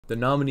The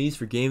nominees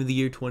for Game of the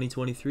Year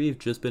 2023 have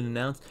just been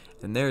announced,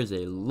 and there is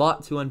a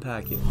lot to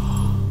unpack here.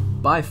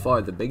 By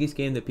far, the biggest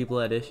game that people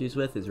had issues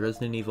with is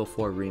Resident Evil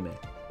 4 Remake.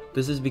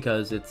 This is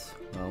because it's,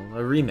 well,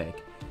 a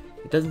remake.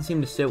 It doesn't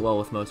seem to sit well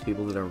with most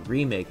people that a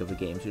remake of a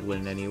game should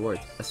win any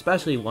awards,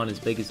 especially one as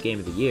big as Game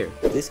of the Year.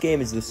 This game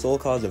is the sole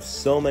cause of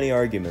so many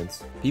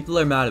arguments. People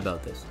are mad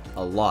about this.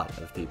 A lot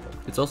of people.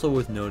 It's also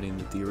worth noting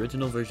that the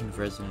original version of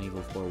Resident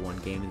Evil 4 won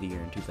Game of the Year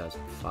in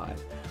 2005,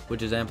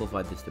 which has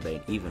amplified this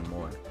debate even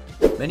more.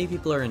 Many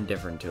people are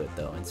indifferent to it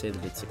though, and say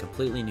that it's a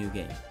completely new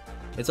game.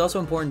 It's also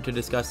important to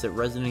discuss that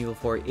Resident Evil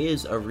 4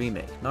 is a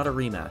remake, not a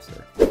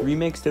remaster.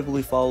 Remakes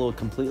typically follow a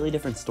completely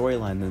different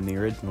storyline than the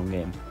original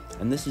game,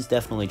 and this is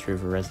definitely true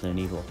for Resident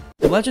Evil.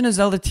 The Legend of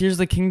Zelda Tears of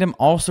the Kingdom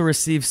also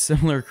received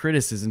similar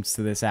criticisms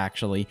to this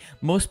actually.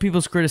 Most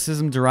people's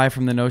criticism derived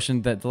from the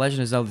notion that The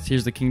Legend of Zelda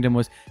Tears of the Kingdom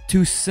was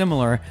too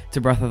similar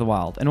to Breath of the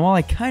Wild. And while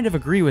I kind of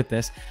agree with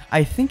this,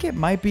 I think it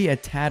might be a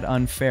tad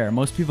unfair,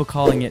 most people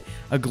calling it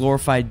a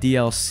glorified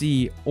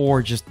DLC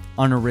or just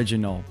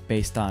unoriginal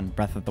based on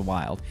Breath of the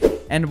Wild.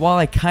 And while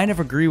I kind of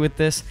agree with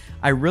this,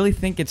 I really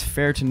think it's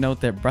fair to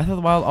note that Breath of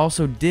the Wild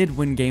also did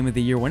win Game of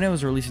the Year when it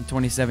was released in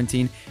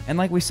 2017, and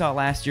like we saw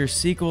last year,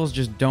 sequels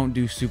just don't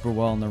do super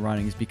well in the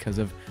runnings because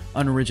of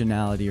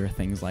unoriginality or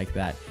things like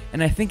that.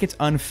 And I think it's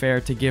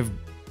unfair to give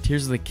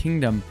Tears of the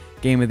Kingdom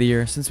Game of the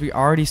Year since we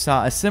already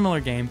saw a similar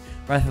game,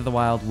 Breath of the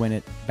Wild, win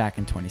it back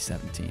in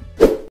 2017.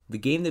 The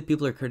game that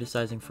people are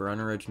criticizing for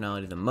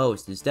unoriginality the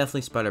most is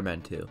definitely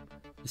Spider-Man 2.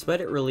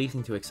 Despite it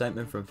releasing to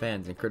excitement from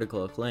fans and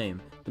critical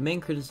acclaim, the main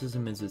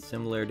criticism is its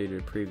similarity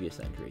to previous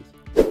entries.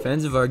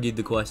 Fans have argued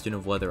the question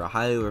of whether a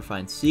highly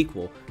refined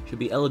sequel should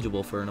be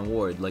eligible for an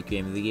award like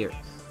Game of the Year,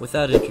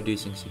 without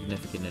introducing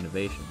significant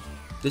innovation.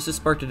 This has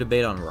sparked a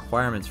debate on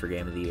requirements for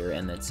Game of the Year,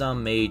 and that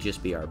some may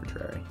just be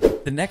arbitrary.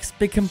 The next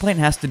big complaint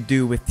has to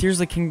do with Tears of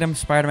the Kingdom,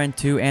 Spider-Man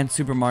 2, and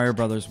Super Mario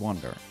Bros.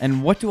 Wonder.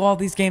 And what do all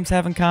these games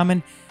have in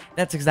common?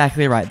 That's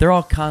exactly right. They're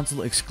all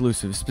console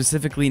exclusives,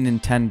 specifically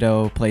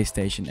Nintendo,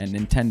 PlayStation, and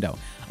Nintendo.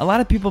 A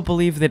lot of people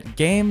believe that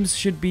games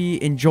should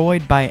be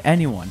enjoyed by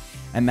anyone,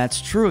 and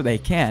that's true, they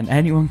can.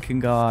 Anyone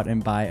can go out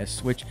and buy a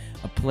Switch,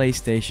 a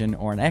PlayStation,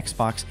 or an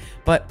Xbox,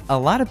 but a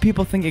lot of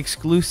people think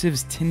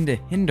exclusives tend to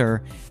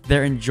hinder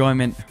their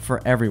enjoyment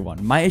for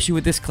everyone. My issue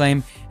with this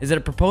claim is that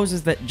it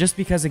proposes that just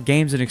because a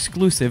game's an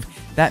exclusive,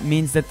 that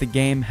means that the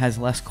game has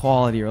less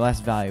quality or less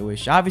value,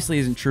 which obviously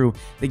isn't true.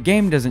 The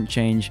game doesn't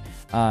change,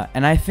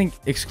 and I think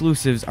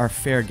exclusives are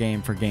fair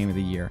game for Game of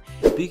the Year.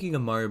 Speaking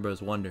of Mario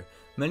Bros. Wonder,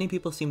 many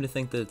people seem to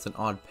think that it's an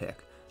odd pick.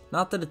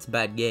 Not that it's a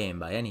bad game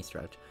by any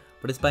stretch,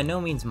 but it's by no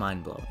means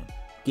mind-blowing.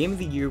 Game of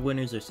the Year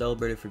winners are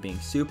celebrated for being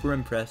super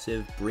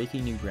impressive,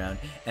 breaking new ground,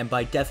 and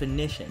by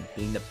definition,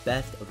 being the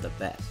best of the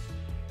best.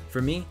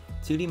 For me,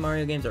 2D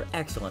Mario games are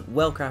excellent,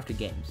 well-crafted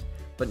games,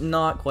 but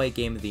not quite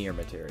Game of the Year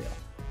material.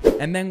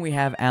 And then we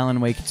have Alan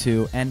Wake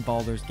 2 and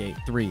Baldur's Gate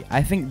 3.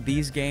 I think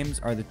these games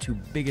are the two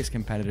biggest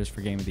competitors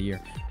for Game of the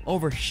Year,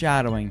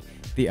 overshadowing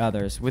the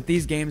others. With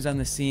these games on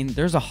the scene,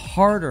 there's a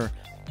harder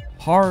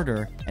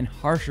and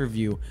harsher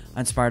view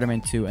on Spider-Man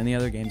 2 and the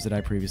other games that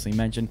I previously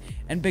mentioned,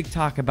 and big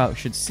talk about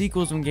should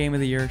sequels win Game of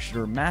the Year, should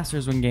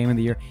remasters win Game of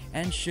the Year,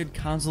 and should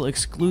console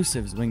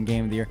exclusives win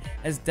Game of the Year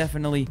has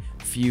definitely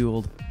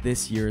fueled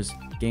this year's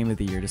Game of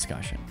the Year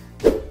discussion.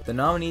 The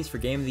nominees for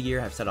Game of the Year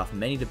have set off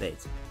many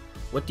debates.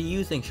 What do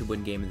you think should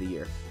win Game of the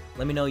Year?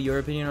 Let me know your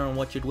opinion on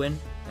what should win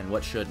and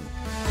what shouldn't.